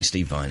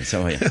Steve Vines.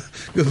 How are you?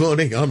 Good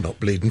morning. I'm not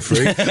bleeding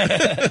free.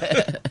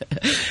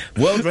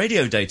 World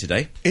Radio Day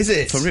today. Is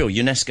it? For real,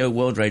 UNESCO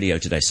World Radio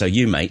Day. So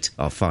you, mate,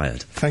 are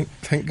fired.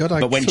 Thank God I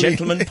But when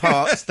gentlemen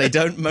part, they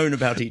don't moan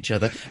about each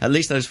other. At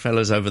least those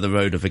fellas over the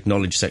road have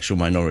acknowledged sexual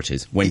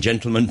minorities. When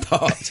gentlemen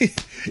part.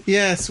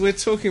 Yes, we're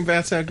talking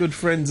about our good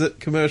friends at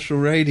Commercial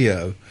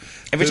Radio.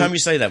 Every time you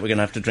say that, we're going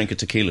to have to drink a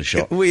tequila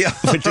shot. We are.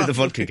 We do the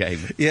vodka game.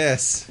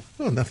 Yes.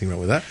 Well, nothing wrong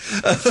with that.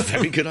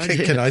 Very good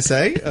idea. Can I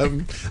say?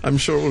 I'm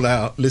sure all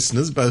our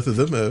listeners, both of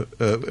them,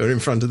 are in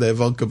front of their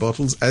vodka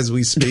bottles as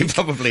we speak. They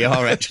probably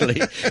are,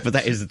 actually. But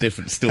that is a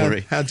different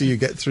story. How do you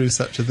get through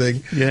such a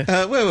thing?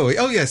 Yeah. Where were we?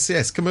 Oh,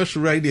 yes,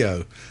 Commercial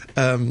Radio.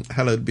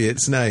 Hallowed be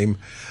its name.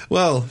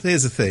 Well,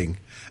 here's the thing.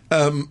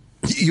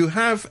 You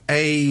have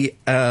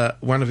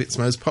one of its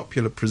most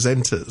popular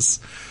presenters,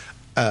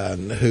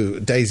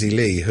 Daisy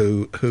Lee,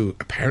 who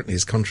apparently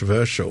is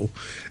controversial.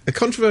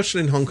 Controversial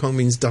in Hong Kong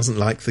means doesn't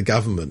like the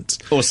government.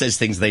 Or says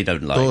things they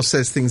don't like.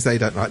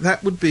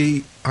 That would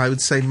be, I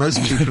would say,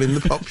 most people in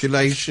the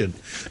population.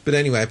 But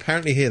anyway,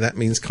 apparently here that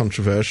means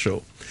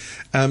controversial.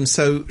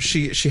 So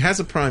she has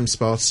a prime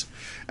spot,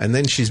 and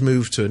then she's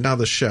moved to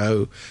another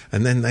show,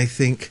 and then they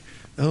think,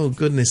 oh,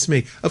 goodness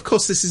me. Of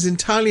course, this is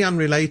entirely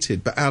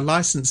unrelated, but our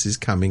licence is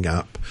coming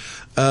up.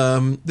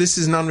 This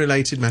is an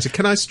unrelated matter.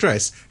 Can I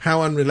stress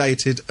how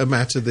unrelated a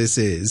matter this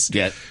is?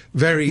 Yeah.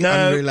 Very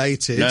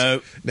unrelated.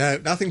 No,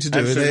 nothing to do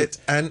Absolutely. with it.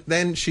 And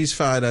then she's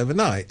fired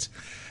overnight.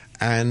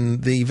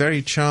 And the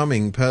very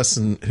charming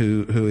person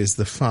who is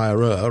the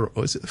firer,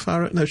 or is it the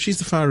firer? No, she's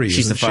the firee.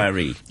 She's the isn't she?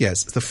 firee.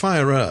 Yes, the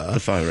firer. The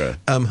firer.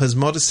 Has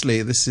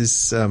modestly, this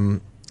is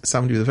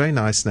somebody with a very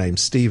nice name,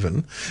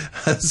 Stephen,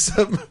 has...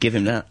 Give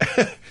him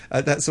that.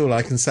 That's all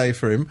I can say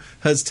for him,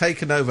 has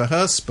taken over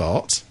her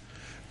spot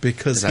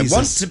because I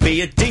want to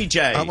be a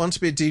DJ. I want to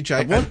be a DJ.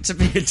 I want to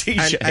be a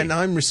DJ. And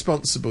I'm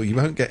responsible. You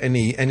won't get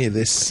any of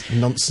this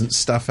nonsense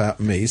stuff out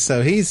of me.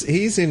 So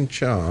he's in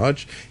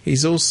charge.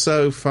 He's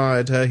also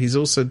fired her. He's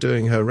also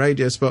doing her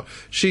radio spot.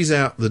 She's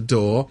out the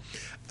door.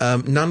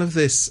 None of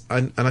this,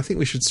 and I think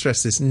we should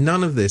stress this,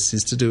 none of this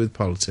is to do with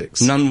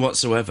politics. None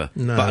whatsoever.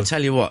 No. But I'll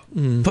tell you what,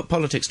 put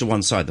politics to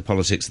one side, the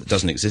politics that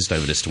doesn't exist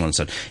over this to one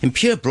side. In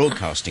pure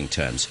broadcasting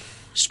terms,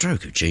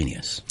 stroke of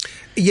genius.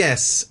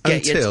 Yes,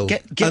 Get until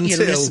your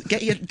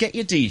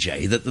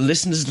DJ that the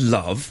listeners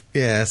love.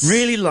 Yes.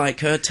 Really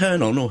like her,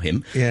 turn on, or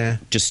him. Yeah.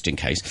 Just in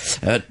case.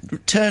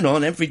 Turn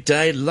on every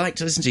day, like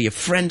to listen to your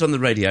friend on the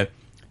radio,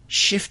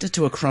 shift her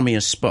to a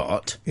crummier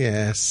spot.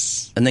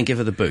 Yes. And then give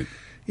her the boot.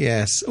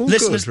 Yes. All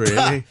Listeners, good,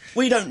 really.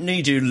 We don't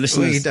need you,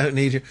 listeners. We don't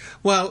need you.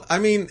 Well, I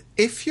mean,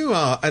 if you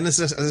are, and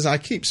as I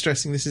keep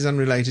stressing, this is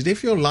unrelated.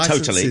 If your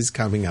licence is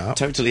coming up,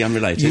 totally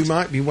unrelated, you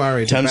might be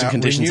worried Terms about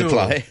and conditions renewal.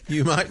 apply.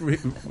 You might be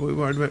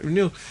worried about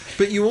renewal,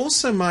 but you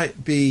also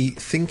might be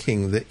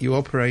thinking that you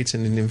operate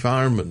in an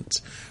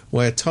environment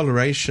where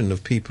toleration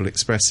of people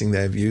expressing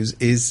their views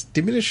is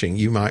diminishing.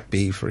 You might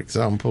be, for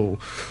example,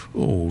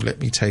 let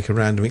me take a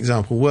random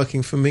example,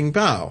 working for Ming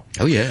Bao.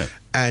 Oh, yeah.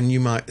 And you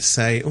might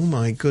say, oh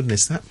my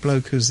goodness, that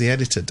bloke who's the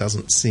editor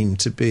doesn't seem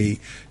to be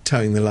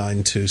towing the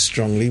line too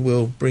strongly.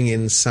 We'll bring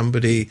in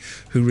somebody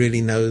who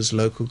really knows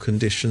local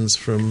conditions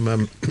from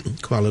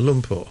Kuala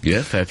Lumpur.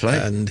 Yeah, fair play.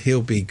 And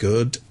he'll be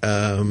good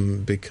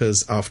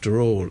because, after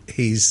all,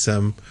 he's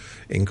in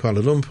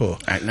Kuala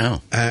Lumpur. Act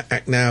Now.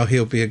 Act Now,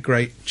 he'll be a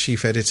great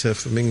chief editor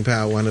for Ming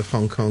Bao, one of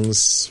Hong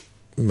Kong's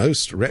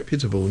most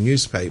reputable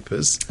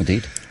newspapers.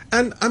 Indeed.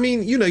 And, I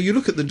mean, you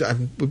look at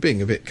we're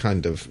being a bit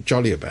kind of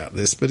jolly about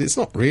this, but it's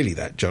not really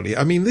that jolly.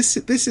 I mean, this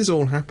is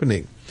all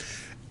happening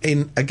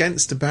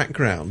against a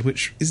background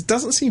which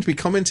doesn't seem to be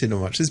commented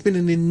on much. There's been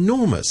an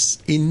enormous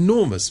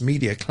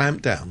media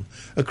clampdown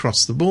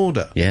across the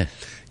border. Yeah.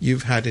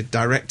 You've had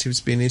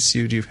directives being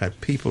issued, you've had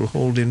people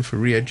hauled in for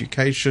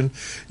re-education,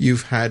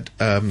 you've had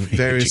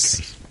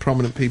various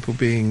prominent people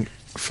being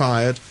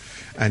fired,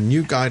 and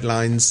new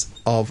guidelines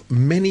of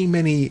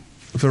many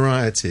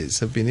varieties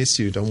have been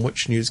issued on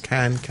which news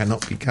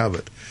cannot be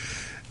covered.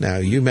 Now,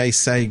 you may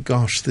say,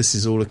 gosh, this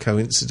is all a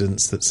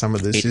coincidence that some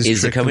of this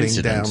is trickling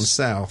down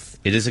south.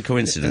 It is a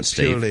coincidence,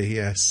 Steve. Purely,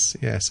 yes,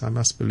 I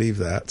must believe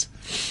that.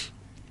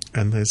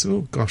 And there's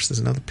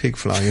another pig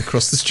flying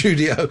across the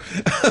studio.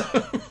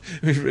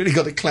 We've really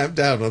got to clamp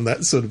down on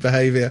that sort of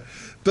behaviour.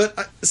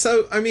 But,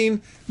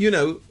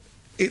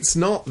 it's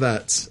not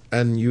that,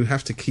 and you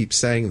have to keep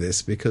saying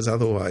this because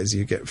otherwise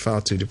you get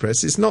far too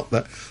depressed, it's not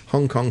that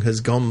Hong Kong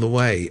has gone the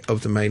way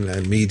of the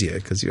mainland media,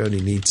 because you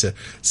only need to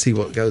see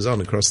what goes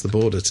on across the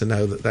border to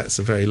know that that's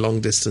a very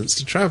long distance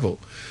to travel.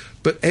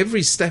 But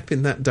every step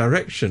in that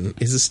direction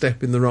is a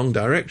step in the wrong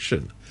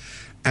direction.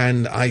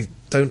 And I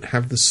don't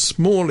have the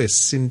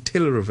smallest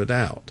scintilla of a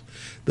doubt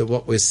that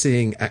what we're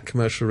seeing at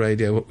Commercial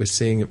Radio, what we're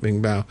seeing at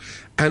Ming Bao,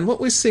 and what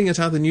we're seeing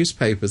at other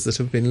newspapers that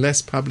have been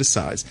less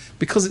publicised,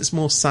 because it's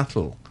more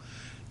subtle,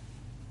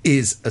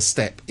 is a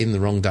step in the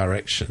wrong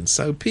direction.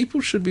 So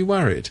people should be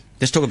worried.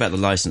 Let's talk about the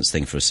licence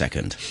thing for a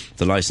second.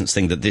 The licence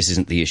thing that this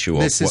isn't the issue of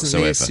whatsoever. This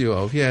isn't the issue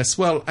of, yes.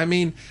 Well, I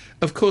mean,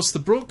 of course, the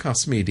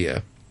broadcast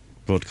media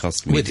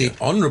broadcast media. With the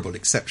honourable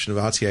exception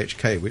of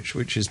RTHK,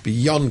 which is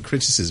beyond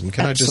criticism.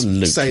 Can Absolutely. I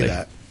just say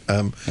that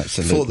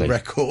for the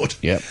record?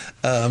 Yep.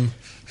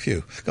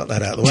 Phew, got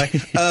that out of the way.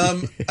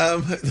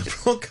 The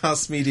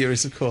broadcast media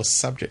is, of course,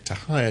 subject to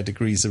higher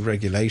degrees of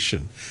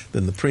regulation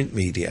than the print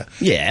media.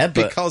 Yeah,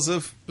 but... because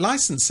of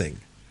licensing.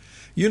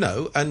 You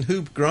know, and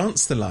who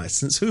grants the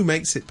license, who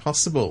makes it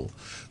possible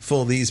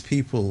for these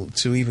people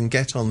to even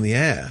get on the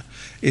air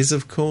is,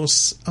 of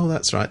course,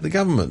 that's right, the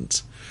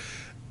government.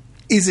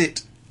 Is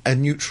it a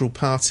neutral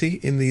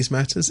party in these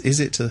matters? Is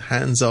it a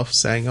hands-off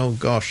saying, oh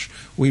gosh,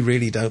 we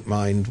really don't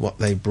mind what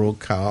they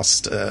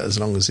broadcast as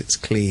long as it's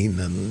clean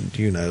and,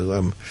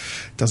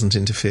 doesn't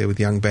interfere with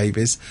young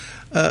babies?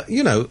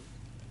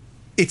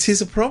 It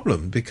is a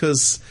problem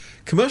because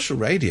commercial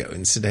radio,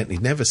 incidentally,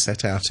 never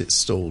set out its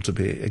stall to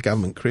be a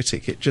government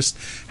critic. It just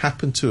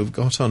happened to have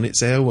got on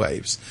its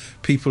airwaves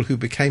people who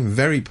became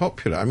very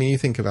popular. I mean, you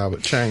think of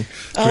Albert Chang,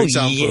 for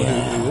example,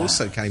 who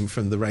also came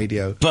from the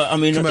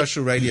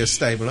commercial radio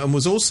stable and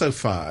was also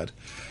fired.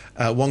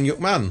 Wong Yuk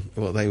Man,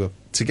 well, they were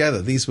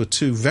together. These were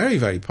two very,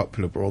 very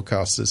popular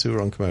broadcasters who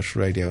were on commercial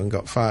radio and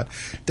got fired.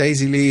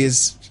 Daisy Lee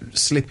is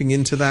slipping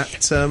into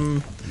that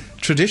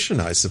tradition,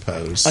 I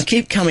suppose. I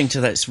keep coming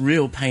to that. It's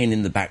real pain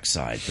in the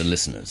backside, the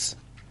listeners.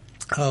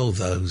 Oh,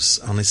 those,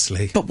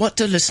 honestly. But what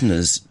do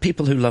listeners,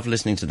 people who love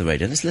listening to the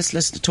radio,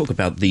 let's talk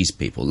about these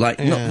people. Like,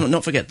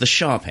 not forget the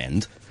sharp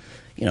end.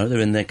 They're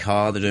in their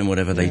car, they're doing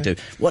whatever they do.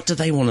 What do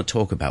they want to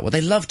talk about? Well, they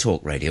love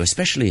talk radio,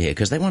 especially here,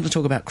 because they want to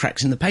talk about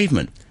cracks in the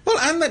pavement. Well,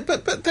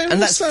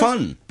 that's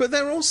fun. But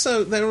they're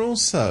also,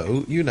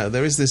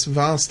 there is this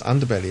vast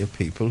underbelly of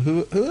people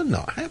who are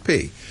not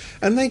happy.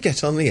 And they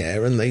get on the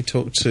air and they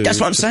talk to...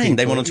 That's what I'm saying. People.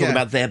 They want to talk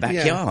about their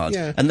backyard.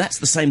 Yeah. And that's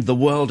the same the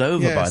world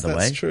over, by the way.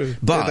 That's true.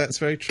 But that's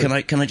very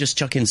true. Can I just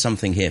chuck in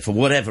something here? For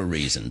whatever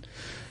reason,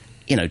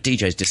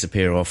 DJs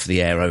disappear off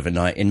the air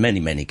overnight in many,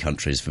 many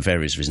countries for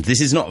various reasons.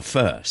 This is not a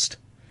first.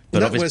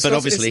 But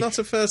obviously, it's not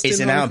a first it's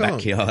in our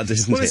backyard,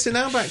 isn't it? Well, it's in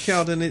our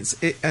backyard, and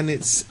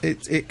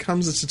it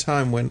comes at a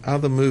time when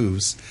other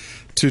moves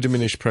to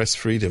diminish press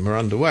freedom are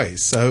underway.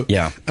 So,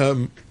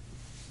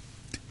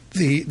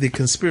 the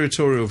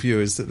conspiratorial view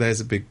is that there's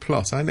a big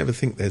plot. I never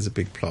think there's a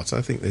big plot.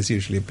 I think there's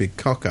usually a big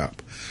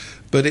cock-up.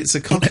 But it's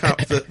a cock-up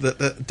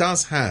that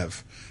does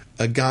have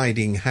a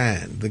guiding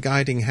hand. The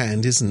guiding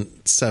hand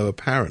isn't so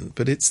apparent,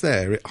 but it's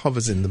there. It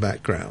hovers in the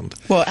background.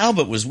 Well,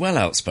 Albert was well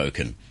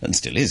outspoken, and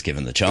still is,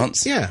 given the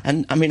chance. Yeah.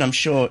 And, I'm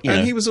sure,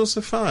 And he was also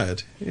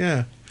fired,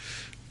 yeah.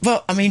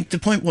 Well, the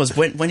point was,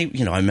 when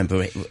he, I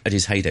remember at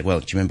his heyday,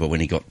 well, do you remember when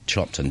he got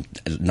chopped in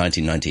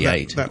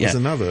 1998? That was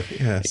another,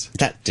 yes.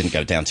 That didn't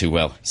go down too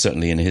well,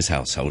 certainly in his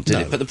household, did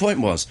it? But the point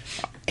was,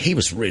 he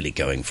was really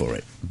going for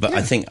it. But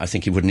I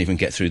think he wouldn't even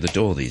get through the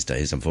door these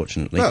days,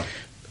 unfortunately. Well,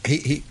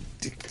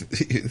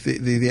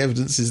 the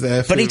evidence is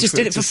there. But he just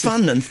did it for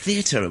fun and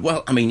theatre.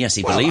 Well, yes,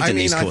 he believed in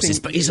these courses,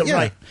 but he's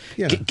right.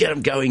 Yeah. Get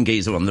him going,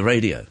 geezer, on the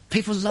radio.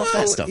 People love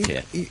that stuff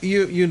here.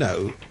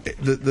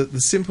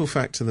 The simple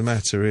fact of the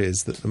matter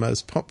is that the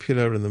most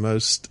popular and the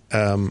most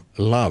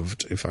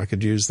loved, if I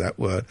could use that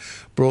word,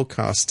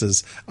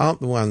 broadcasters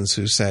aren't the ones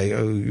who say,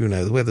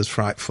 the weather's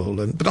frightful.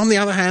 But on the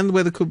other hand, the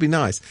weather could be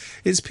nice.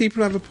 It's people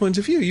who have a point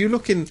of view. You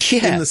look in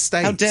the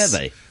States. How dare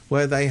they?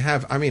 Where they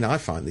have, I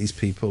find these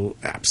people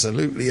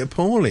absolutely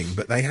appalling,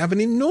 but they have an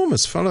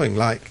enormous following,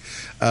 like,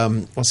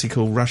 what's he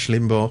called, Rush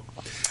Limbaugh.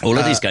 All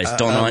of these guys,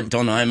 Don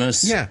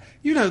Imus. Yeah.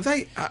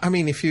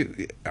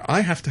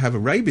 I have to have a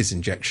rabies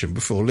injection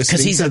before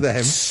listening to them. Because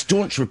he's a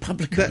staunch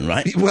Republican,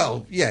 right?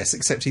 Well, yes,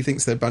 except he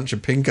thinks they're a bunch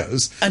of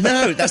pinkos. I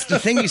know, that's the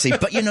thing, you see.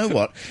 But you know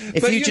what?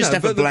 If you just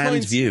have a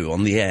bland view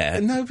on the air...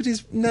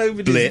 Nobody's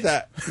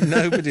that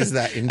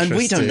interested. And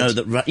we don't know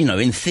that,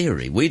 in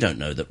theory, we don't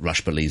know that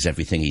Rush believes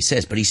everything he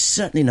says, but he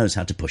certainly knows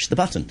how to push the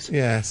buttons.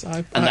 Yes.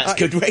 And that's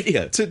good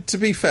radio. To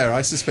be fair,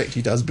 I suspect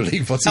he does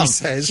believe what he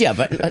says. Yeah,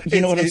 but you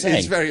know what I'm saying?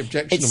 It's very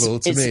objectionable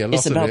to me, a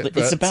lot of it.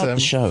 It's about the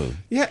show.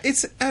 Yeah,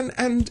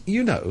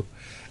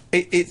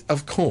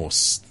 of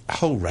course,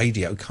 whole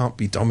radio can't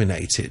be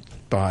dominated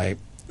by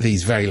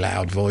these very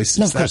loud voices.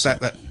 No, of course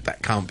that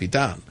can't be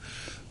done.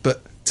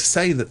 But to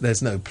say that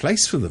there's no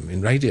place for them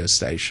in radio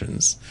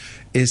stations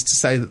is to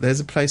say that there's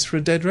a place for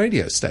a dead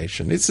radio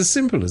station. It's as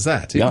simple as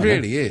that. It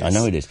really is. I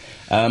know it is.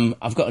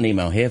 I've got an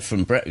email here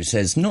from Brett who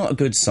says, not a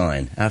good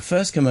sign. Our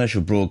first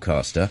commercial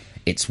broadcaster,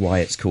 it's why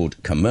it's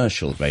called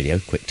commercial radio,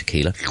 quick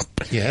tequila.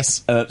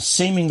 Yes.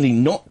 Seemingly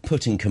not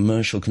putting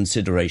commercial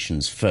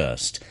considerations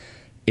first.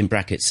 In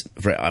brackets,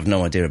 I've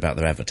no idea about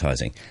their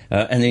advertising.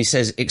 And he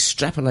says,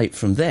 extrapolate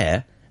from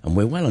there, and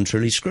we're well and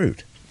truly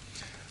screwed.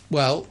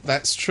 Well,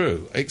 that's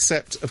true,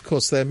 except, of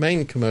course, their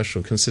main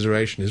commercial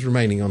consideration is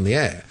remaining on the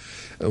air,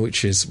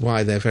 which is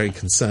why they're very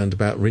concerned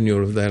about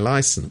renewal of their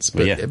licence.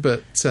 And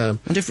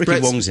if Ricky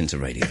Wong's into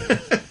radio,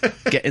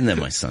 get in there,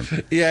 my son.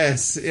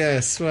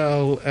 Yes.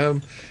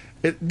 Well,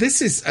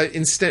 this is,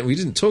 incidentally, we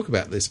didn't talk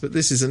about this, but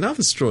this is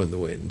another straw in the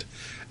wind.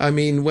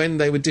 When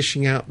they were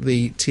dishing out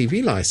the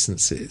TV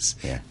licences,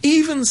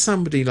 even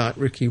somebody like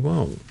Ricky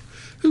Wong,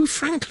 who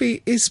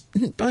frankly is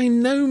by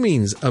no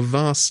means a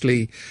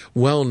vastly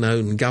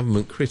well-known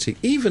government critic,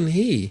 even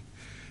he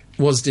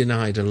was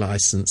denied a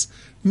licence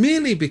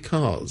merely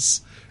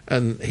because,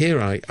 and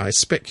here I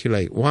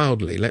speculate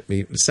wildly, let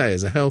me say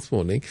as a health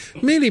warning,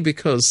 merely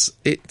because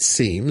it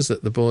seems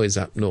that the boys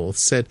up north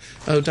said,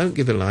 oh, don't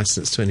give a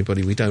licence to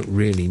anybody we don't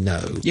really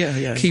know.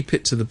 Yeah. Keep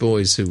it to the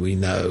boys who we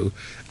know,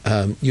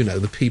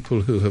 the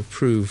people who have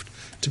proved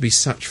to be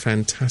such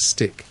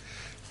fantastic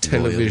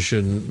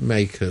television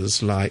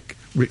makers like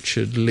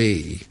Richard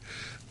Lee.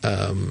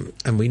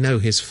 And we know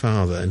his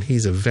father, and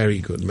he's a very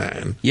good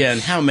man. Yeah, and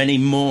how many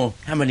more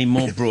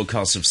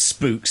broadcasts of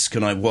Spooks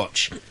can I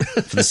watch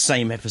for the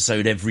same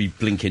episode every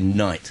blinking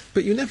night?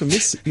 But you never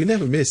miss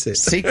it.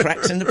 See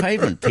cracks in the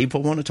pavement.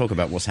 People want to talk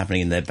about what's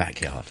happening in their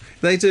backyard.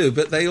 They do,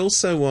 but they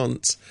also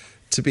want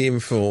to be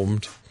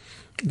informed.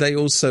 They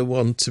also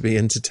want to be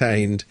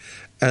entertained,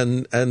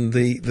 and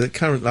the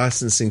current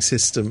licensing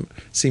system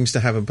seems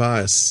to have a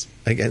bias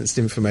against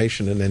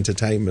information and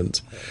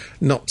entertainment,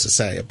 not to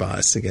say a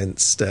bias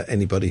against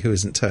anybody who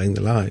isn't towing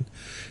the line.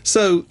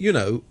 So,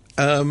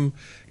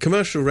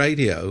 commercial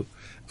radio,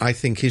 I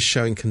think, is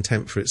showing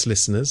contempt for its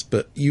listeners,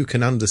 but you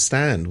can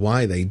understand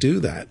why they do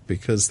that,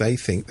 because they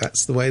think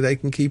that's the way they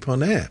can keep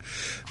on air.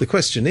 The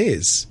question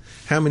is,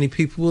 how many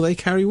people will they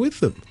carry with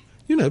them?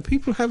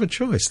 People have a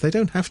choice. They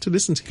don't have to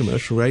listen to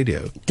commercial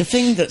radio. The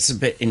thing that's a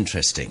bit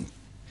interesting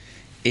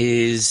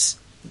is,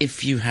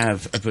 if you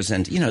have a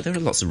presenter, there are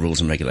lots of rules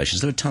and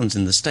regulations. There are tons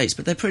in the States,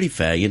 but they're pretty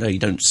fair. You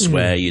don't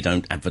swear, you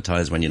don't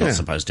advertise when you're not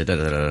supposed to,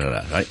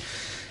 right?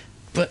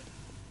 But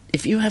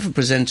if you have a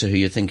presenter who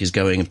you think is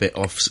going a bit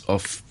off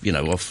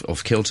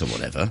kilter,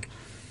 whatever,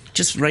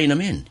 just rein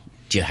them in.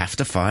 Do you have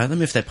to fire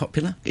them if they're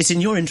popular? It's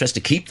in your interest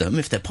to keep them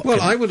if they're popular.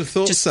 Well, I would have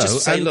thought so.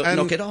 Just say, look,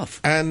 knock it off.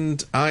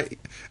 And I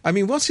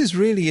mean, what is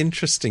really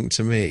interesting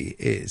to me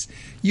is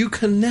you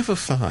can never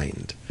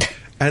find,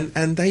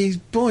 and they,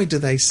 boy, do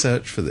they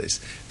search for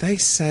this. They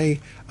say,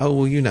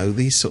 oh, well,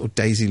 these sort of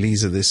Daisy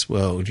Lees of this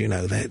world,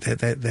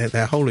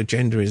 their whole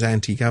agenda is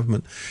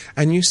anti-government.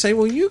 And you say,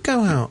 well, you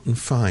go out and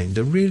find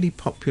a really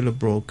popular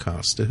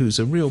broadcaster who's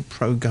a real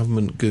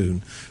pro-government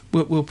goon.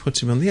 We'll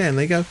put him on the air. And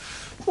they go,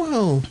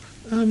 well,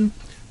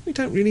 we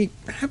don't really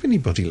have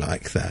anybody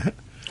like that.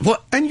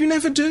 What? And you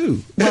never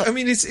do. Well, I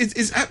mean,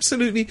 it's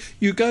absolutely...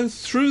 You go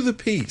through the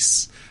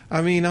piece.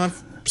 I mean,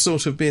 I've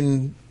sort of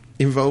been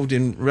involved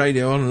in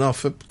radio on and off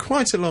for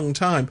quite a long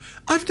time.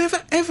 I've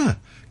never, ever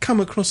come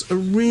across a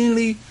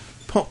really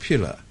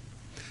popular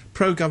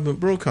pro-government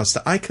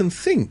broadcaster. I can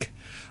think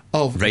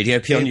of... Radio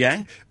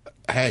Pyongyang?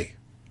 Hey...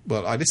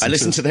 Well, I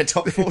listen to their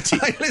top 40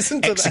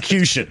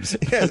 executions.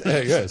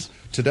 Yes.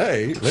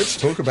 Today, let's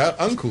talk about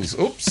uncles.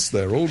 Oops,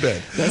 they're all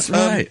dead. That's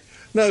right.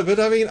 No, but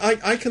I mean,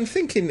 I can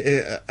think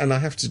and I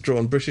have to draw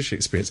on British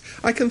experience,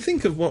 I can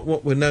think of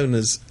what were known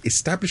as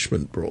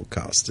establishment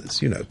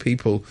broadcasters,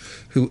 people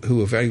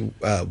who are very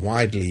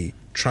widely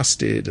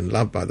trusted and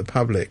loved by the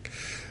public,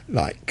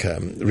 like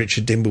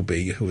Richard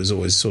Dimbleby, who was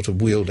always sort of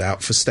wheeled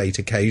out for state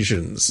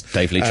occasions.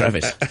 Dave Lee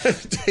Travis.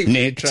 Dave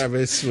Lee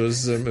Travis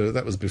was,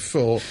 that was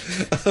before.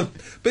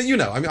 But,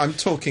 I'm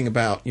talking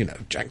about,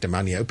 Jack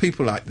DeManio,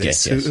 people like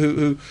this, yes.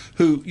 who,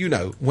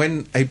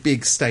 when a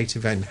big state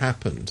event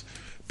happened,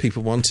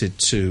 people wanted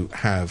to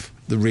have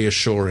the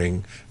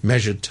reassuring,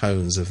 measured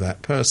tones of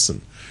that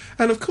person.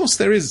 And, of course,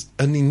 there is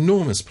an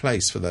enormous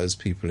place for those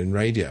people in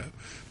radio.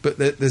 But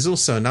there's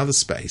also another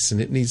space, and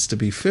it needs to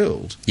be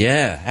filled.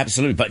 Yeah,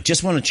 absolutely. But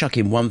just want to chuck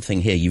in one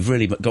thing here. You've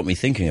really got me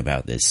thinking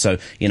about this. So,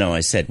 I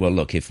said, well,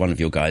 look, if one of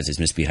your guys is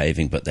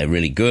misbehaving, but they're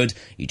really good,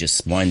 you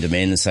just wind them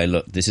in and say,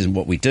 look, this isn't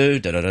what we do,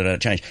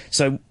 change.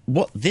 So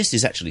what this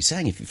is actually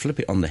saying, if you flip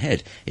it on the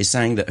head, is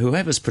saying that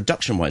whoever's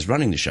production-wise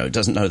running the show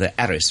doesn't know their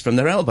arris from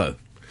their elbow.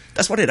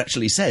 That's what it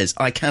actually says.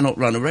 I cannot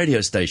run a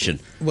radio station.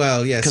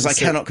 Well, yes. Because I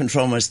cannot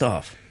control my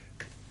staff.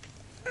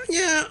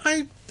 Yeah,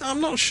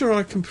 I'm not sure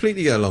I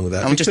completely go along with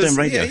that. I'm just doing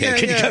radio here.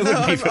 Can you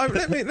go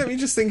with me? Let me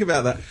just think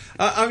about that.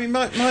 I mean,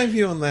 my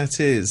view on that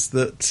is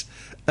that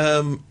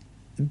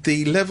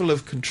the level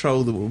of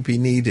control that will be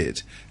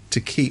needed to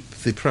keep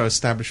the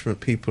pro-establishment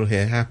people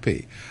here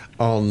happy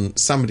on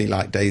somebody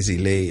like Daisy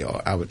Lee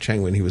or Albert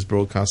Cheng when he was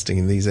broadcasting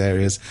in these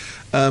areas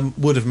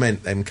would have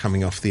meant them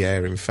coming off the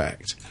air, in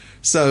fact.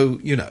 So,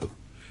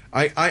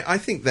 I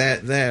think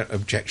their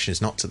objection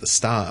is not to the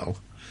style.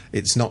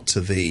 It's not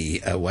to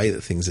the way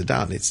that things are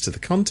done. It's to the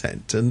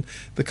content. And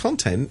the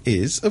content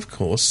is, of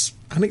course,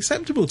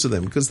 unacceptable to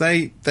them because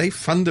they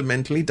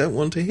fundamentally don't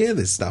want to hear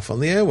this stuff on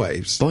the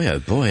airwaves. Boy, oh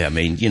boy. I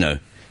mean,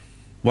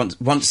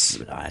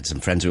 Once I had some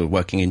friends who were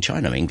working in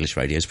China. English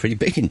radio is pretty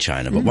big in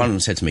China, but one of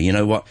them said to me, you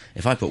know what,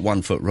 if I put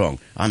 1 foot wrong,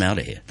 I'm out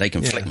of here. They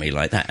can flick me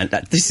like that. And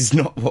this is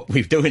not what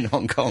we do in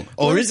Hong Kong.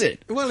 Or is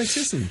it? Well, it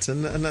isn't.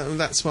 And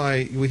that's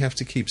why we have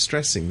to keep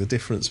stressing the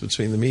difference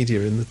between the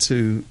media in the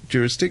two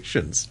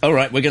jurisdictions. All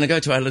right, we're going to go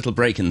to our little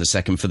break in the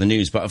second for the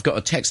news, but I've got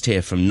a text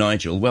here from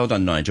Nigel. Well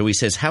done, Nigel. He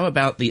says, how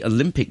about the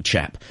Olympic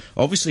chap?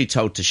 Obviously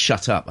told to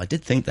shut up. I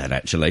did think that,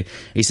 actually.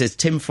 He says,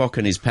 Tim Fock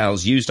and his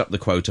pals used up the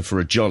quota for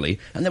a jolly,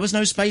 and there was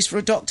no space for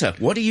a doctor.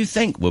 What do you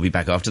think? We'll be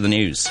back after the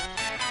news.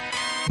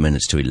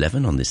 Minutes to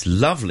 11 on this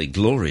lovely,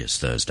 glorious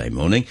Thursday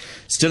morning.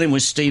 Still in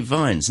with Steve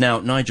Vines. Now,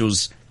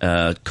 Nigel's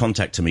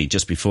contact to me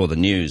just before the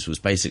news was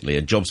basically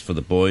a jobs for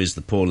the boys.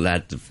 The poor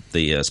lad,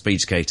 the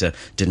speed skater,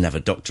 didn't have a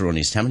doctor on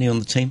his... How many on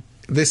the team?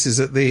 This is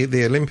at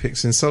the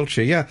Olympics in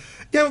Sochi, yeah.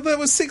 Yeah, well, there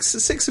were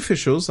six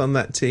officials on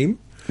that team.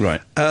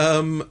 Right.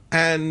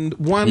 And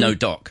one... No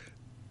doc.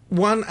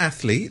 One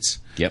athlete.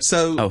 Yep.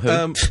 So, oh,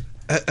 who?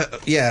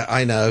 Yeah,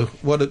 I know.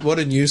 What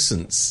a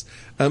nuisance.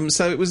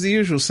 So it was the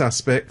usual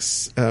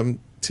suspects.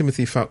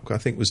 Timothy Falk, I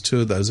think, was two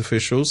of those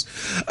officials.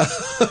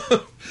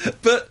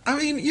 But, I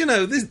mean, you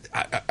know,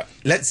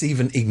 let's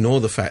even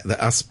ignore the fact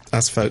that us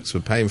folks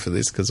were paying for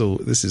this, because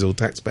this is all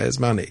taxpayers'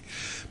 money.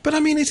 But, I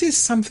mean, it is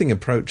something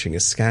approaching a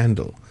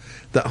scandal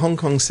that Hong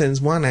Kong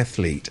sends one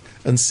athlete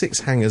and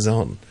 6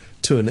 hangers-on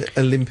to an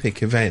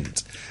Olympic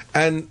event.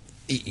 And...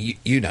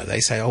 You know, they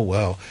say, oh,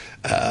 well,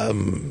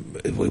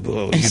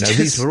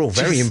 these were all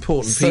very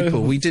important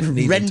people. We didn't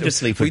need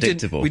horrendously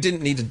predictable. We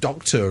didn't need a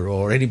doctor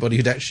or anybody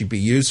who'd actually be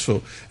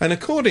useful. And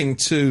according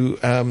to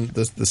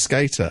the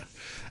skater,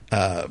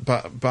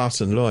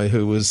 Barton Loy,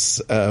 who was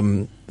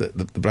the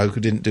bloke who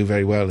didn't do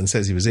very well and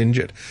says he was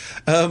injured,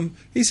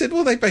 he said,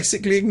 well, they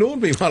basically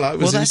ignored me while I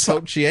was in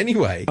Sochi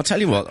anyway. I'll tell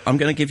you what, I'm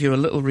going to give you a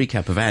little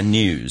recap of our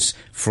news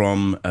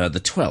from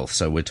the 12th.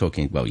 So we're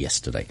talking,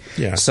 yesterday.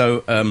 Yeah.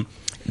 So...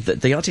 The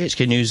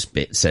RTHK News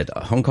bit said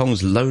Hong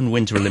Kong's lone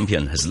Winter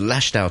Olympian has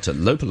lashed out at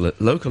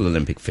local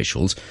Olympic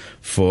officials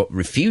for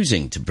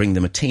refusing to bring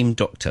them a team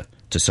doctor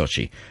to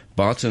Sochi.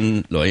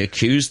 Barton Loy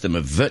accused them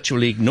of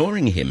virtually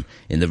ignoring him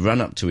in the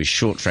run-up to his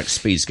short-track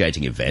speed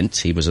skating event.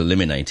 He was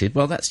eliminated.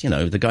 Well, that's,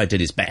 the guy did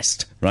his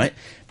best, right?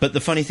 But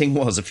the funny thing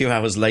was, a few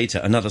hours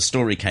later, another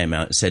story came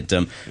out and said,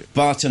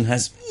 Barton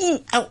has...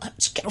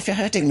 get off, you're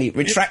hurting me,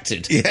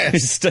 retracted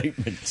his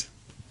statement.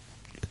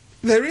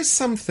 There is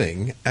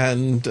something,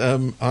 and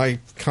I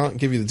can't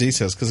give you the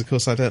details because, of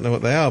course, I don't know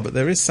what they are, but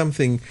there is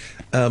something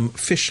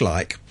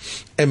fish-like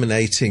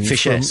emanating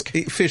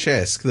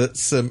fish-esque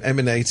that's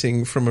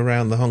emanating from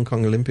around the Hong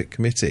Kong Olympic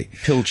Committee.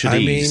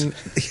 Pilchardese. I mean,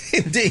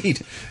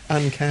 indeed,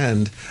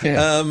 uncanned.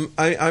 Yeah.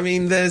 I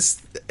mean,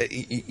 there's,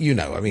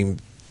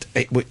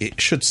 it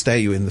should stare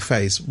you in the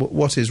face.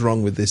 What is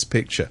wrong with this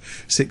picture?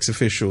 6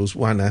 officials,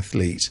 1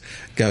 athlete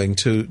going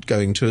to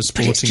a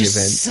sporting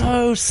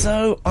event.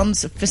 So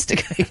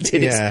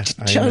unsophisticated. Yeah, it's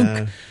a joke. I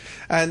know.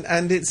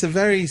 And it's a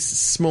very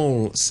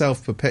small,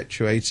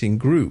 self-perpetuating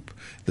group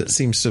that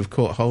seems to have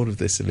caught hold of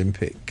this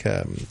Olympic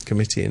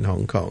committee in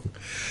Hong Kong.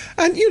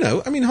 And,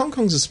 Hong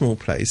Kong's a small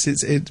place.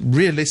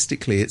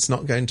 Realistically, it's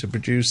not going to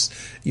produce,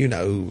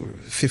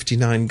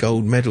 59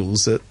 gold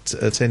medals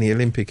at any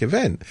Olympic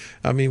event.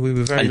 I mean, we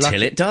were very lucky.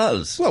 Until it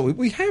does. Well,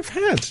 we have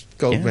had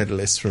gold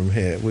medalists from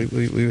here.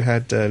 We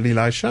had Li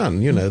Lai Shan,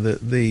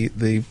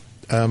 the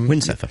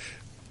windsurfer.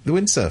 The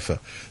windsurfer.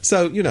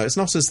 So, it's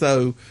not as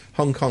though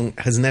Hong Kong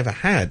has never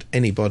had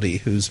anybody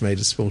who's made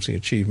a sporting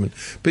achievement,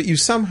 but you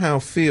somehow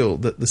feel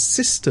that the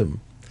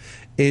system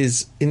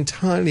is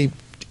entirely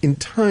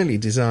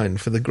designed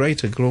for the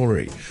greater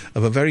glory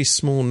of a very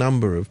small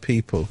number of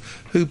people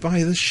who,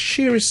 by the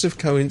sheerest of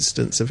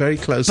coincidence, are very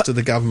close to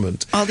the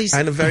government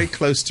and are very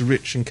close to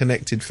rich and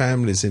connected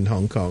families in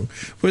Hong Kong.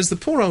 Whereas the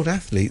poor old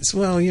athletes,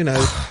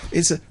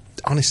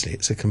 honestly,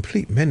 it's a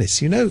complete menace.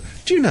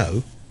 Do you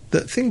know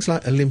that things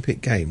like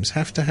Olympic Games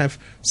have to have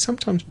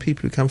sometimes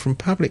people who come from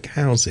public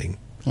housing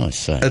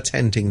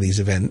attending these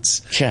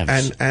events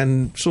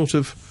and sort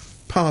of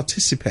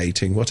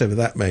participating, whatever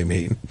that may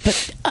mean.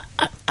 But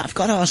I've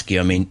got to ask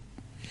you,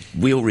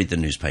 we all read the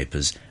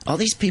newspapers. Are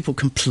these people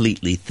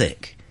completely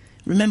thick?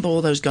 Remember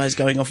all those guys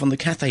going off on the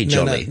Cathay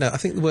Jolly? No, I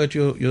think the word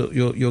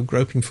you're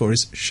groping for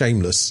is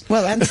shameless.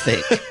 Well, and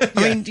thick.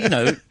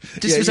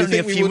 This was only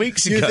a few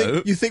weeks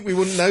ago. You think we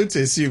wouldn't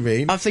notice, you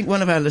mean? I think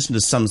one of our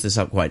listeners sums this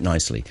up quite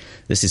nicely.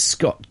 This is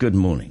Scott, good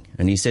morning.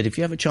 And he said, if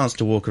you have a chance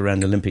to walk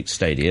around Olympic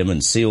Stadium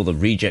and see all the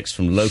rejects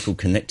from local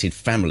connected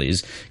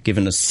families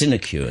given a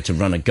sinecure to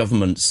run a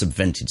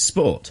government-subvented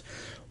sport,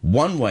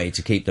 one way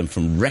to keep them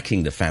from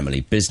wrecking the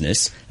family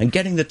business and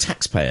getting the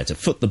taxpayer to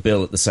foot the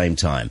bill at the same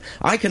time.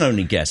 I can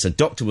only guess a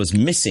doctor was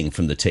missing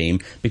from the team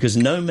because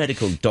no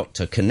medical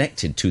doctor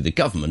connected to the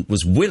government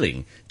was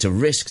willing to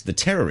risk the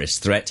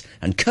terrorist threat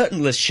and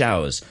curtainless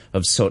showers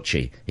of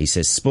Sochi. He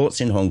says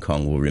sports in Hong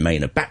Kong will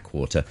remain a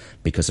backwater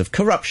because of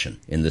corruption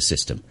in the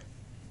system.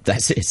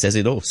 That's it. Says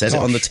it all. Says it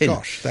on the tin.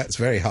 Gosh, that's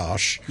very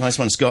harsh. Nice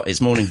one, Scott. It's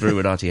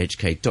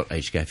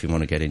morningbrew@rthk.hk if you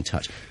want to get in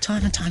touch.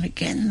 Time and time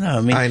again,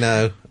 though. I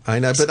know.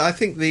 But I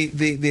think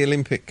the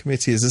Olympic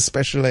Committee is a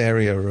special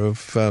area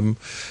of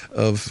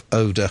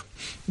odour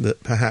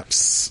that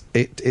perhaps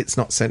it's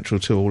not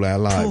central to all our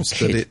lives.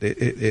 Poor kid. But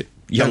it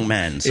young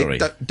man, sorry.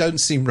 Don't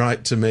seem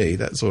right to me.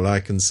 That's all I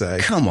can say.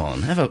 Come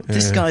on,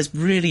 this guy's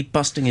really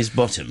busting his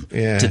bottom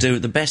to do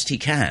the best he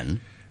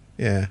can.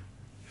 Yeah.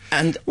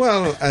 And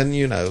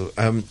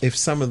if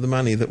some of the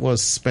money that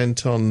was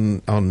spent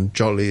on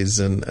jollies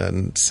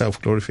and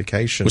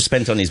self-glorification was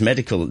spent on his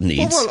medical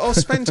needs, or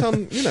spent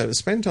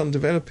on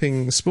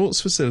developing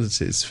sports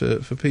facilities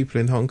for people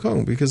in Hong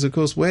Kong, because of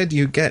course, where do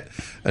you get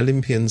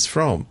Olympians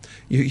from?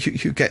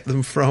 You get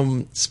them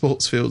from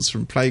sports fields,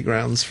 from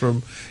playgrounds,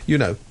 from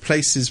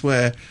places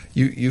where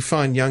you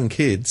find young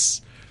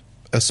kids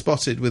are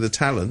spotted with a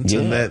talent,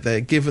 and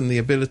they're given the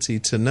ability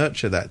to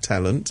nurture that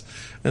talent,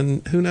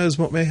 and who knows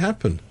what may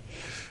happen.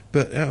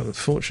 But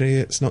unfortunately,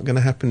 it's not going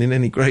to happen in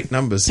any great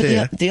numbers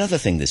here. The other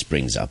thing this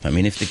brings up, I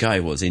mean, if the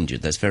guy was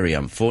injured, that's very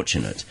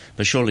unfortunate.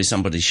 But surely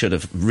somebody should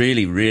have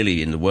really,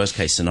 really, in the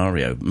worst-case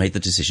scenario, made the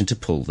decision to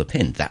pull the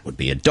pin. That would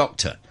be a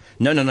doctor.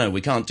 No,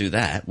 we can't do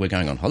that. We're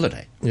going on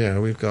holiday. Yeah,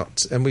 we've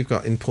got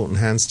important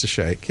hands to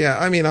shake. Yeah,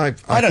 I mean, I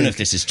don't know if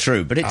this is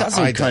true, but it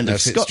doesn't kind of.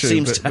 Scott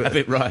seems to have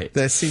it right.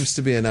 There seems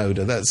to be an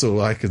odour. That's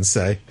all I can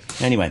say.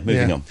 Anyway,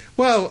 moving on.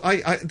 Well,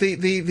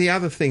 the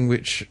other thing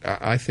which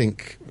I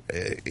think,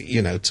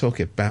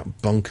 talking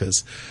about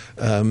bonkers,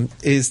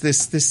 is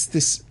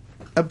this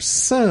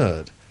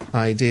absurd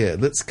idea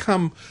that's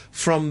come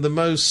from the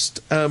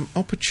most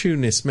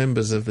opportunist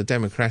members of the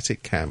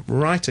Democratic camp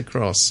right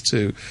across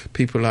to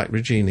people like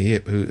Regina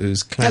Yip,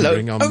 who's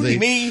clamouring on only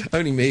me.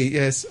 Only me,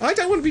 yes. I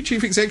don't want to be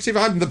chief executive.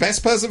 I'm the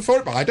best person for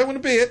it, but I don't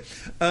want to be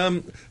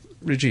it.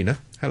 Regina,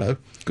 hello,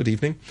 good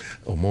evening,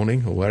 or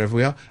morning, or wherever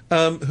we are,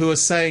 who are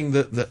saying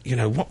that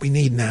what we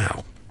need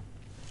now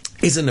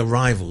is an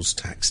arrivals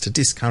tax to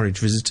discourage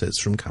visitors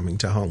from coming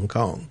to Hong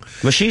Kong.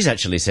 Well, she's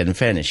actually said, in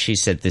fairness, she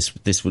said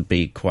this would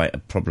be quite a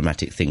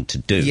problematic thing to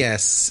do.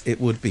 Yes, it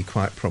would be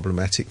quite a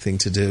problematic thing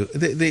to do.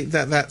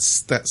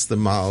 That's the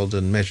mild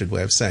and measured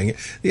way of saying it.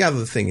 The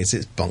other thing is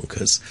it's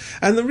bonkers.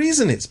 And the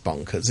reason it's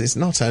bonkers is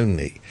not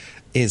only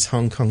is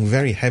Hong Kong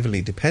very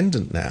heavily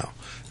dependent now,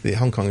 the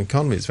Hong Kong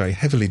economy is very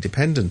heavily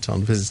dependent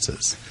on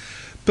visitors,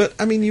 but,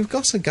 I mean, you've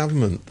got a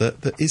government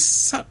that is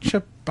such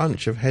a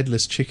bunch of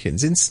headless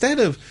chickens. Instead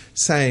of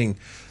saying,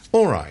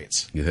 all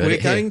right, we're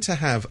going to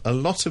have a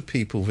lot of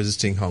people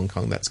visiting Hong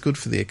Kong, that's good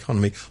for the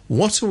economy,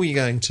 what are we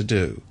going to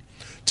do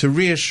to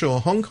reassure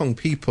Hong Kong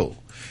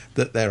people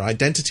that their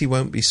identity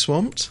won't be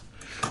swamped,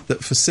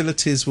 that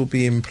facilities will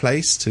be in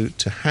place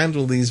to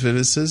handle these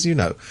visitors?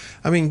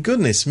 I mean,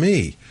 goodness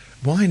me,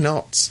 why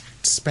not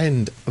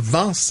spend a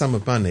vast sum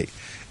of money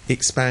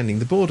expanding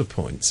the border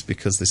points,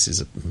 because this is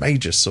a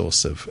major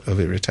source of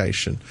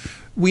irritation.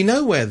 We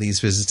know where these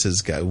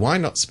visitors go. Why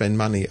not spend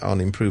money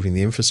on improving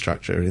the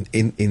infrastructure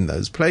in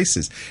those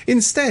places?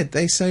 Instead,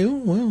 they say, oh,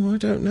 well, I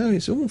don't know.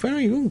 It's all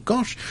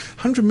gosh,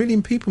 100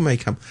 million people may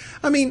come.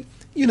 I mean,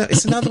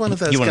 it's another one of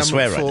those. You want to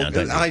swear right now,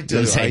 don't you? I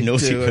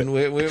do, and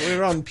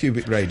we're on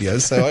pubic radio,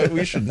 so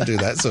we shouldn't do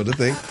that sort of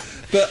thing.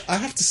 But I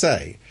have to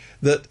say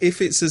that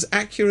if it's as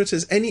accurate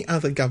as any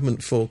other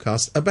government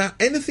forecast about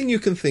anything you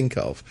can think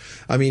of,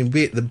 I mean,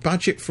 be it the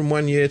budget from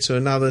one year to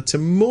another, to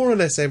more or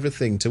less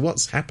everything, to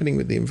what's happening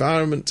with the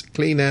environment,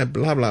 clean air,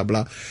 blah, blah,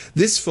 blah,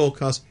 this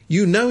forecast,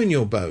 in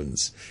your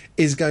bones,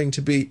 is going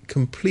to be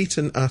complete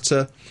and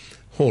utter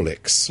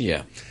Horlicks.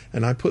 Yeah.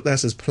 And I put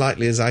that as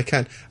politely as I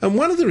can. And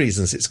one of the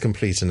reasons it's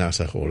complete and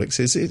utter Horlicks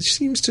is it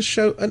seems to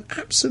show an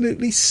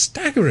absolutely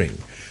staggering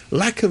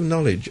lack of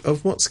knowledge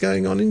of what's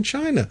going on in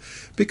China.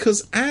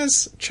 Because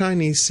as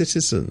Chinese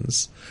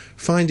citizens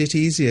find it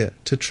easier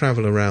to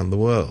travel around the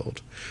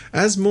world,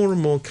 as more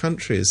and more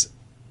countries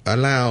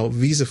allow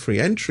visa-free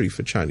entry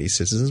for Chinese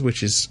citizens,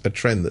 which is a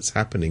trend that's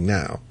happening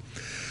now,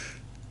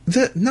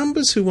 the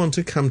numbers who want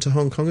to come to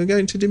Hong Kong are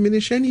going to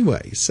diminish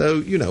anyway.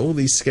 So, all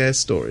these scare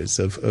stories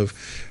of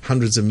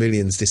hundreds of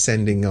millions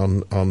descending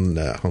on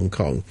Hong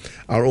Kong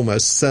are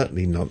almost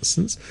certainly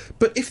nonsense.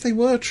 But if they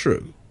were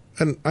true,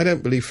 and I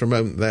don't believe for a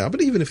moment they are,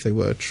 but even if they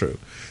were true,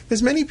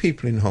 there's many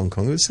people in Hong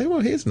Kong who would say, well,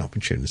 here's an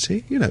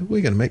opportunity, we're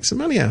going to make some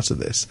money out of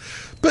this.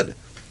 But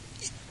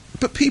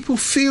people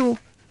feel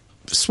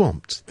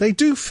swamped. They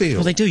do feel.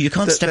 Well, they do. You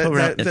can't step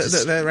around.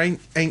 That there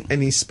ain't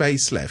any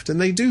space left, and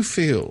they do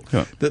feel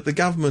that the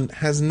government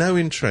has no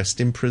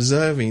interest in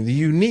preserving the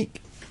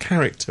unique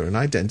character and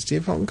identity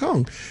of Hong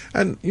Kong.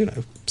 And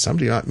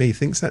somebody like me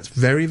thinks that's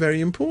very,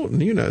 very important.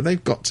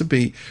 They've got to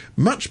be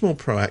much more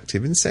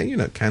proactive in saying,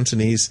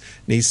 Cantonese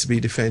needs to be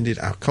defended,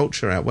 our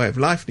culture, our way of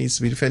life needs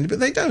to be defended, but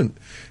they don't.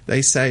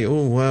 They say,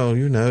 oh, well,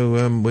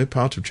 we're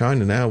part of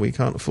China now, we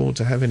can't afford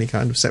to have any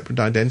kind of separate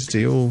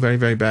identity, all very,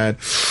 very bad.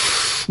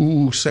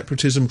 Ooh,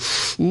 separatism,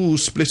 ooh,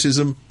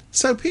 splitism.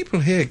 So people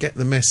here get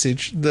the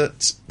message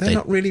that they're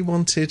not really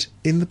wanted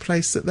in the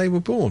place that they were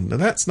born. Now,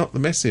 that's not the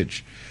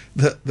message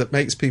that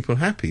makes people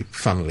happy,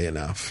 funnily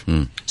enough.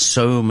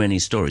 So many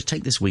stories.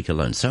 Take this week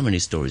alone. So many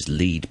stories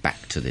lead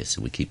back to this.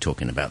 We keep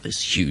talking about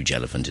this huge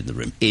elephant in the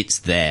room. It's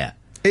there.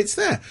 It's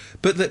there.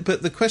 But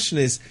the question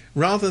is,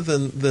 rather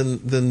than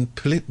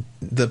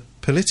the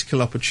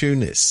political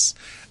opportunists,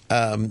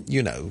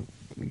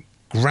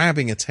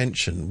 grabbing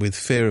attention with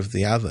fear of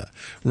the other,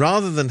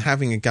 rather than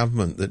having a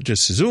government that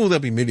just says, oh, there'll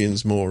be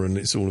millions more and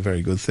it's all a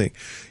very good thing,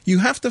 you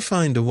have to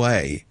find a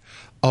way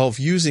of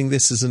using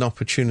this as an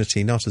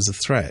opportunity, not as a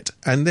threat.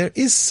 And there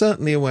is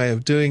certainly a way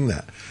of doing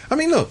that. I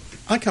mean, look,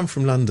 I come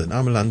from London.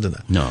 I'm a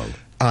Londoner. No.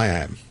 I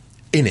am.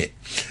 In it.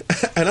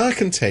 And I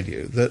can tell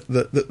you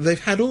that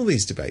they've had all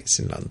these debates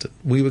in London.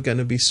 We were going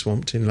to be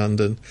swamped in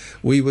London.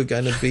 We were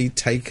going to be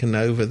taken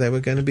over. There were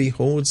going to be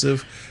hordes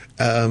of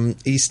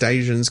East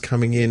Asians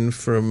coming in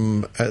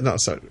from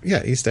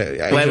East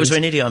Asians. Well, it was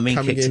when Idi Amin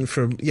coming kicked in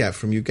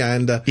from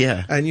Uganda.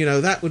 Yeah. And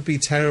that would be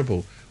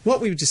terrible. What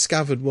we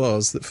discovered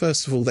was that,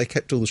 first of all, they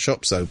kept all the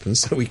shops open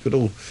so we could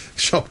all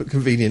shop at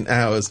convenient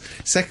hours.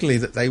 Secondly,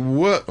 that they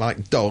worked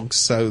like dogs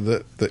so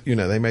that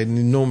they made an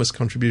enormous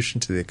contribution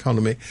to the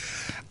economy.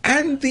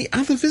 And the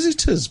other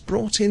visitors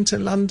brought into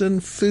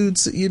London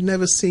foods that you'd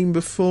never seen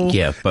before.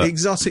 Yeah, but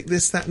exotic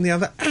this, that and the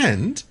other.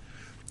 And,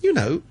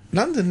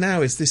 London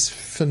now is this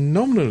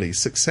phenomenally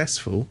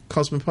successful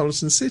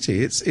cosmopolitan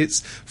city.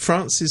 It's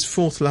France's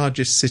fourth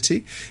largest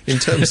city in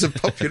terms of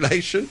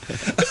population.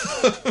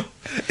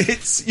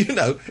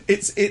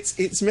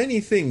 It's many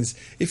things.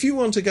 If you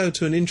want to go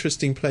to an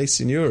interesting place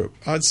in Europe,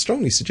 I'd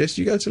strongly suggest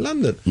you go to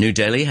London. New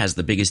Delhi has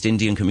the biggest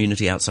Indian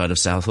community outside of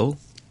Southall.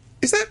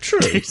 Is that true?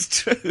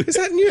 It's true. Is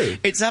that new?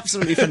 It's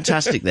absolutely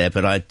fantastic there,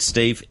 but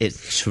Steve,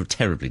 it's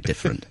terribly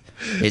different.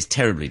 It's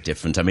terribly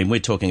different. I mean,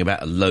 we're talking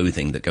about a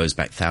loathing that goes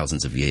back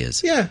thousands of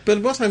years. Yeah,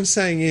 but what I'm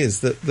saying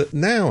is that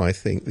now I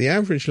think the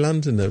average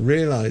Londoner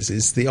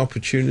realises the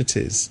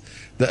opportunities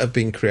that have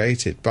been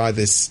created by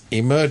this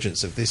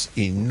emergence of this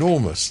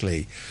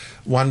enormously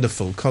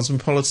wonderful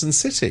cosmopolitan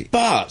city.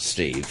 But,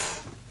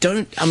 Steve,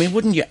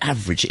 wouldn't your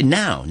average...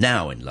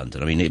 Now in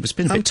London, I mean, it's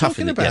been a bit tough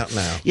in the... I'm talking about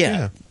now.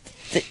 Yeah.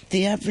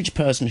 The average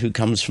person who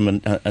comes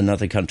from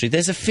another country,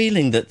 there's a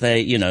feeling that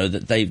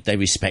they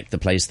respect the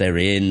place they're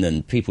in,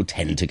 and people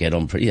tend to get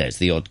on pretty. It's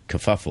the odd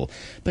kerfuffle,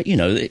 but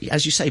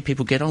as you say,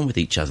 people get on with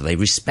each other. They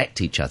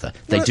respect each other.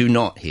 They do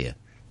not here.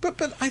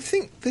 But I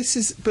think this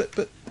is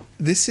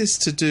this is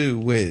to do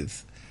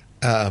with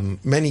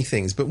many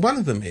things. But one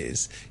of them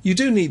is you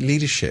do need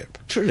leadership.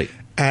 Truly.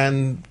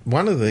 And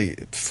one of the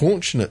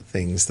fortunate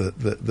things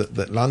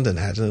that London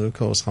had, and of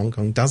course Hong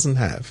Kong doesn't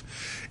have,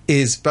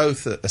 is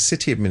both a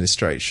city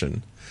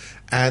administration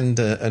and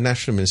a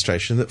national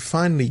administration that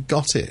finally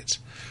got it,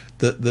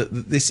 that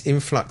this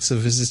influx of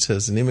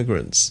visitors and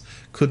immigrants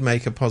could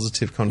make a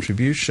positive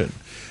contribution.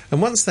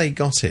 And once they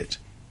got it,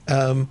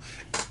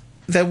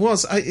 there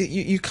was...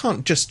 you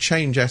can't just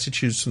change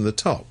attitudes from the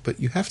top, but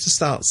you have to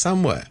start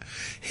somewhere.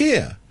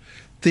 Here,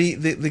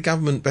 the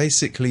government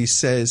basically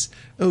says,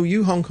 oh,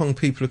 you Hong Kong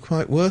people are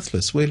quite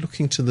worthless. We're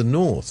looking to the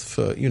north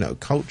for,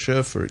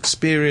 culture, for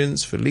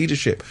experience, for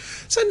leadership.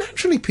 So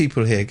naturally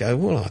people here go,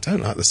 well, I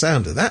don't like the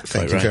sound of that,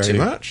 thank you very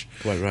much.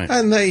 Quite right.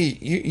 And they,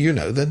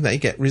 then they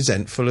get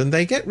resentful, and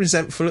they get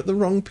resentful at the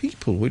wrong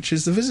people, which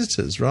is the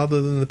visitors,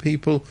 rather than the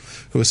people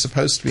who are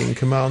supposed to be in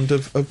command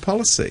of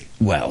policy.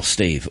 Well,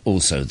 Steve,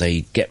 also,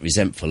 they get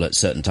resentful at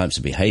certain types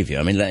of behaviour.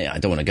 I mean, I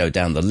don't want to go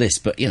down the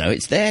list, but,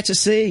 it's there to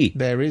see.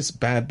 There is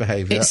bad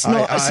behaviour. It's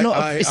not a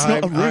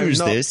ruse,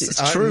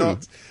 it's true.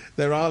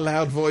 There are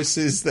loud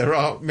voices. There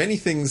are many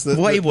things that...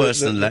 Way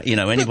worse than that.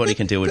 Anybody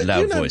can deal with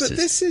loud voices. But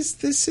this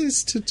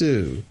is to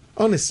do...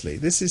 Honestly,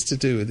 this is to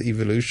do with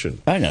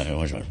evolution. I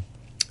know.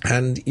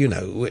 And,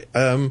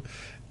 I'll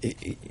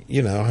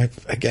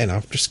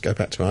just go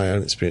back to my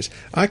own experience.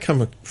 I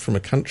come from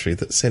a country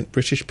that sent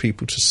British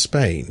people to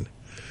Spain,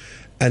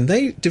 and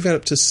they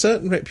developed a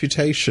certain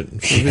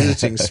reputation for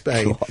visiting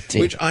Spain,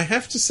 which I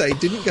have to say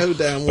didn't go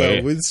down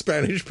well with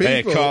Spanish people.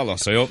 Hey,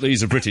 Carlos, I hope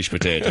these are British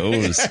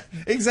potatoes. Yeah,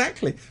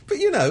 exactly. But,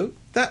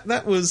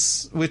 that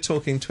was... We're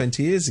talking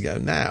 20 years ago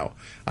now.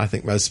 I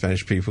think most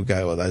Spanish people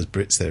go, well, those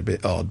Brits, they're a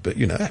bit odd, but,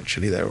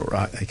 actually they're all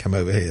right. They come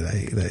over here.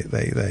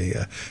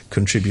 They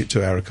contribute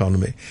to our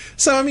economy.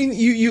 So, I mean,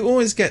 you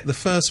always get the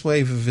first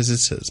wave of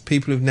visitors,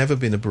 people who've never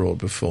been abroad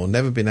before,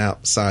 never been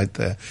outside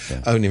their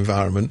own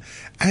environment.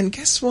 And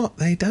guess what?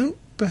 They don't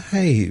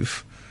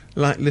behave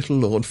like little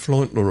Lord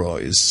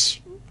Fauntleroys.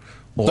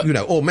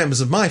 Or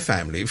members of my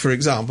family, for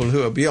example,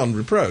 who are beyond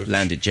reproach.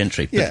 Landed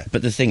gentry. Yeah.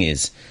 But the thing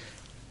is,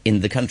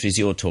 in the countries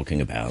you're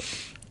talking about,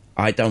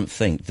 I don't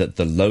think that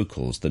the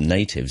locals, the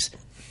natives,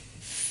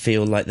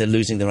 feel like they're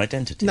losing their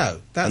identity. No,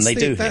 that's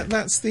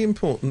the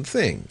important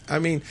thing. I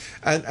mean,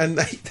 and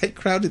they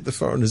crowded the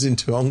foreigners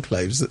into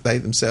enclaves that they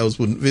themselves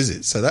wouldn't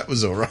visit, so that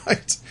was all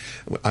right.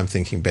 I'm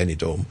thinking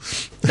Benidorm.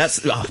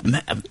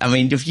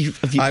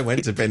 I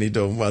went to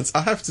Benidorm once.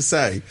 I have to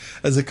say,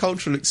 as a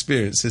cultural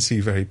experience, to see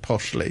very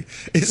poshly,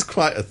 it's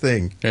quite a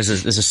thing. There's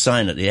a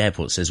sign at the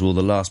airport that says, will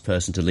the last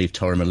person to leave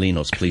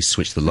Torremolinos please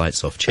switch the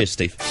lights off? Cheers,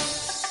 Steve.